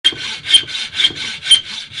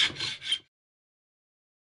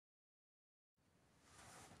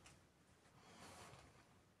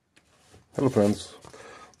Hello friends,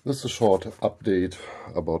 this is a short update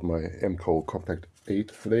about my EMCO Compact 8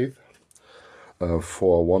 lathe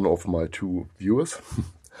for one of my two viewers.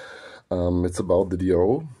 It's about the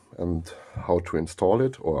DRO and how to install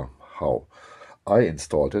it, or how I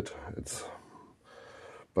installed it. It's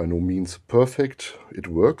by no means perfect, it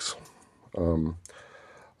works.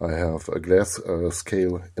 I have a glass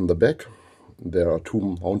scale in the back. There are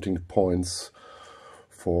two mounting points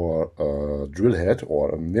for a drill head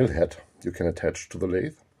or a mill head you can attach to the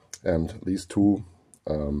lathe, and these two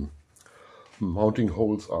mounting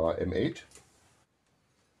holes are M8.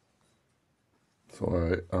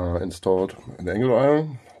 So I installed an angle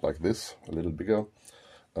iron like this, a little bigger,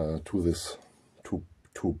 to this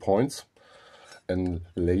two points, and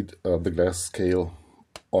laid the glass scale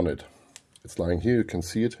on it. It's lying here, you can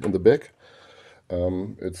see it in the back.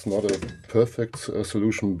 It's not a perfect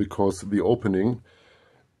solution because the opening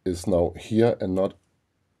is now here and not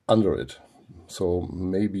under it. So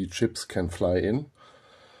maybe chips can fly in,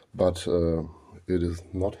 but it has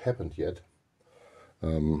not happened yet.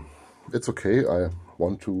 It's okay. I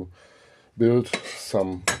want to build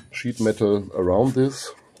some sheet metal around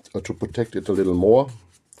this to protect it a little more,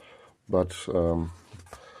 but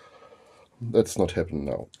that's not happening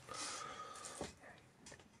now.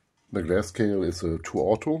 The glass scale is a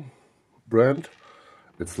ToAuto brand.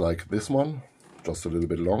 It's like this one, just a little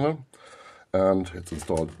bit longer, and it's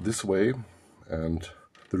installed this way, and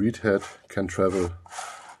the reed head can travel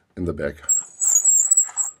in the back.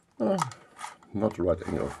 Not the right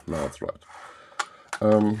angle, now it's right.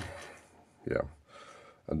 Yeah,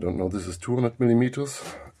 I don't know, this is 200 millimeters,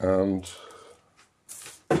 and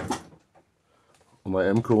on my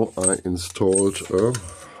EMCO I installed,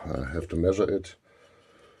 I have to measure it,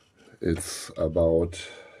 it's about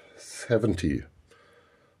 70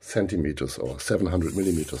 centimeters or 700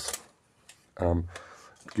 millimeters.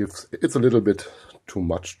 It's a little bit too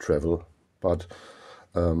much travel, but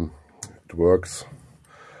it works.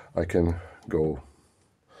 I can go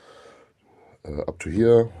up to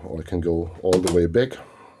here, or I can go all the way back.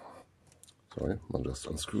 Sorry, I'll just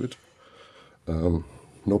unscrew it.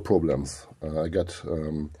 No problems. I got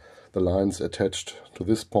the lines attached to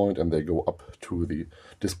this point and they go up to the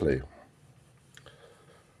display.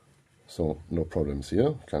 So no problems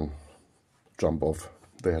here, can jump off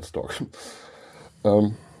the headstock.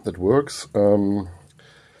 That works.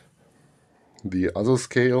 The other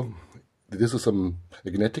scale, this is a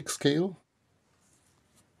magnetic scale.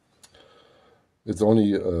 It's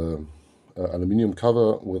only an aluminium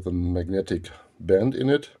cover with a magnetic band in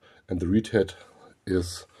it, and the reed head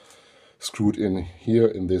is screwed in here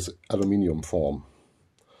in this aluminium form.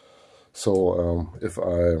 So if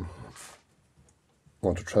I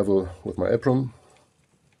want to travel with my apron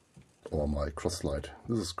or my cross slide,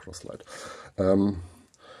 this is cross slide,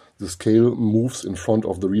 the scale moves in front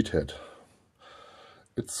of the reed head.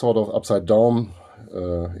 It's sort of upside down.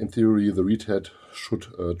 In theory the reed head should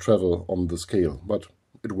travel on the scale, but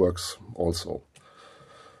it works also.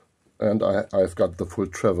 And I've got the full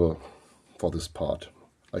travel for this part.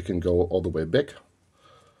 I can go all the way back,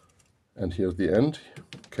 and here at the end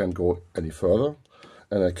can't go any further,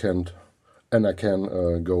 and I can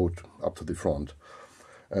go up to the front.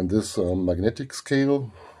 And this magnetic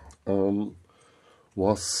scale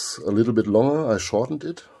was a little bit longer. I shortened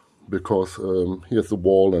it because here's the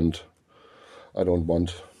wall and I don't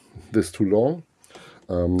want this too long.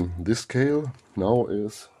 This scale now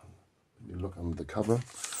is, let me look on the cover,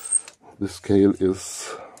 this scale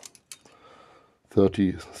is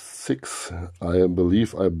 36. I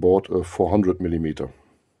believe I bought a 400 millimeter.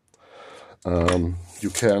 You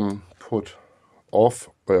can put off,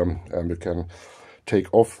 and you can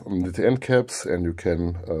take off the end caps, and you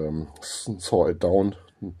can saw it down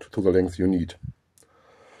to the length you need.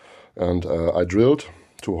 And I drilled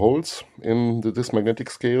two holes in this magnetic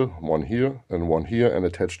scale, one here, and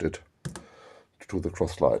attached it to the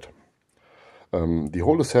cross slide. The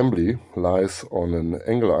whole assembly lies on an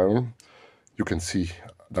angle iron. You can see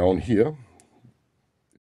down here.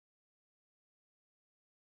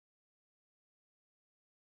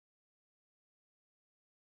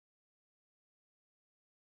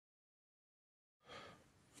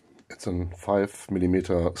 It's a 5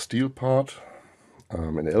 millimeter steel part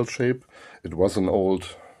in L shape. It was an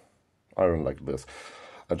old iron like this.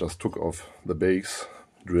 I just took off the base,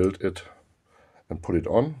 drilled it, and put it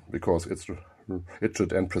on because it's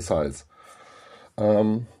rigid and precise,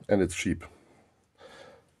 and it's cheap.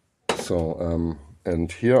 So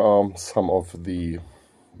and here are some of the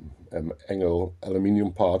angle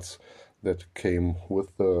aluminium parts that came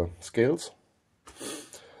with the scales.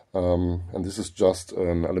 And this is just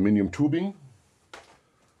an aluminium tubing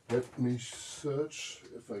Let me search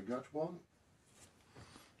if I got one.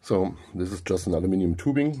 So this is just an aluminium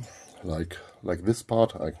tubing, like this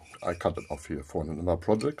part. I cut it off here for another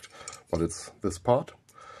project, but it's this part.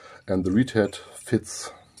 And the reed head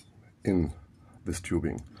fits in this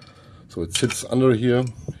tubing. So it sits under here.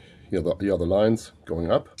 Here are the lines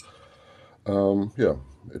going up. Yeah,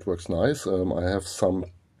 it works nice. I have some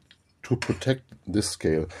to protect this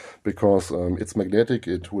scale because it's magnetic.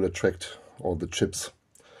 It will attract all the chips.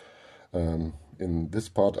 In this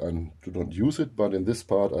part I do not use it, but in this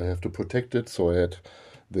part I have to protect it, so I had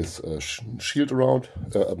this shield around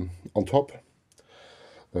on top.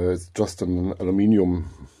 It's just an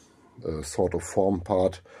aluminium sort of form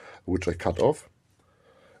part which I cut off,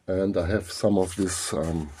 and I have some of this,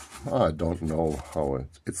 I don't know how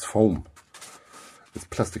it's foam. It's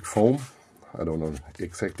plastic foam, I don't know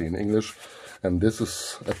exactly in English, and this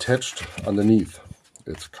is attached underneath.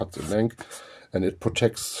 It's cut in length, and it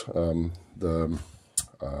protects the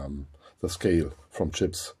scale from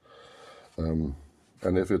chips. And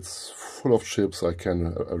if it's full of chips, I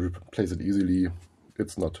can replace it easily.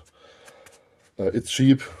 It's not. It's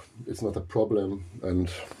cheap. It's not a problem. And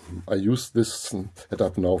I use this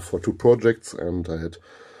setup now for 2 projects, and I had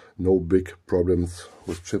no big problems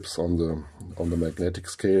with chips on the magnetic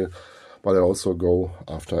scale. But I also go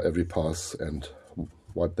after every pass and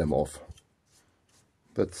wipe them off.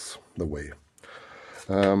 That's the way.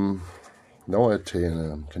 Now I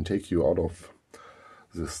can take you out of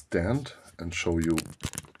the stand and show you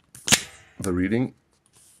the reading.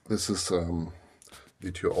 This is the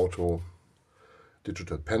ToAuto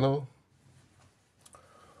digital panel.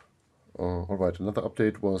 Alright, another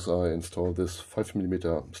update was I installed this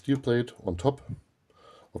 5mm steel plate on top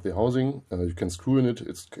of the housing. You can screw in it.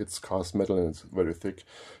 It's cast metal and it's very thick.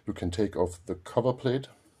 You can take off the cover plate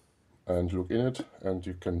and look in it, and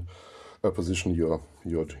you can position your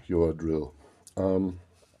drill.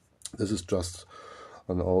 This is just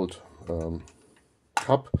an old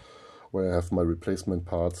cup where I have my replacement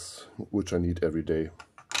parts which I need every day,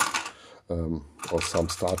 or some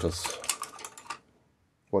starters,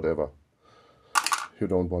 whatever. You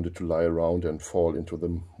don't want it to lie around and fall into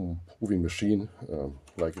the moving machine.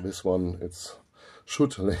 Like this one, it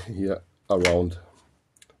should lay here around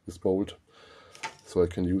this bolt, so I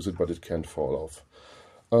can use it, but it can't fall off.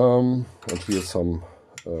 And here's some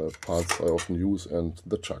parts I often use, and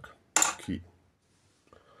the chuck key.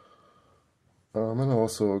 And I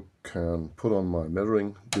also can put on my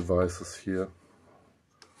measuring devices here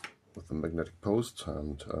with the magnetic post,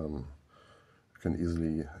 and you can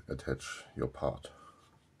easily attach your part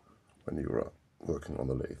when you are working on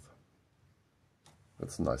the lathe.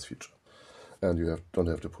 That's a nice feature, and you don't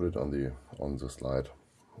have to put it on the slide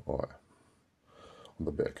or on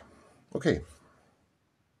the back. Okay.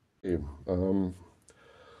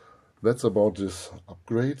 That's about this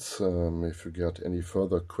upgrades. If you get any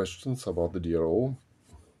further questions about the DRO,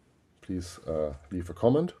 please leave a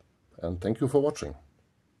comment, and thank you for watching.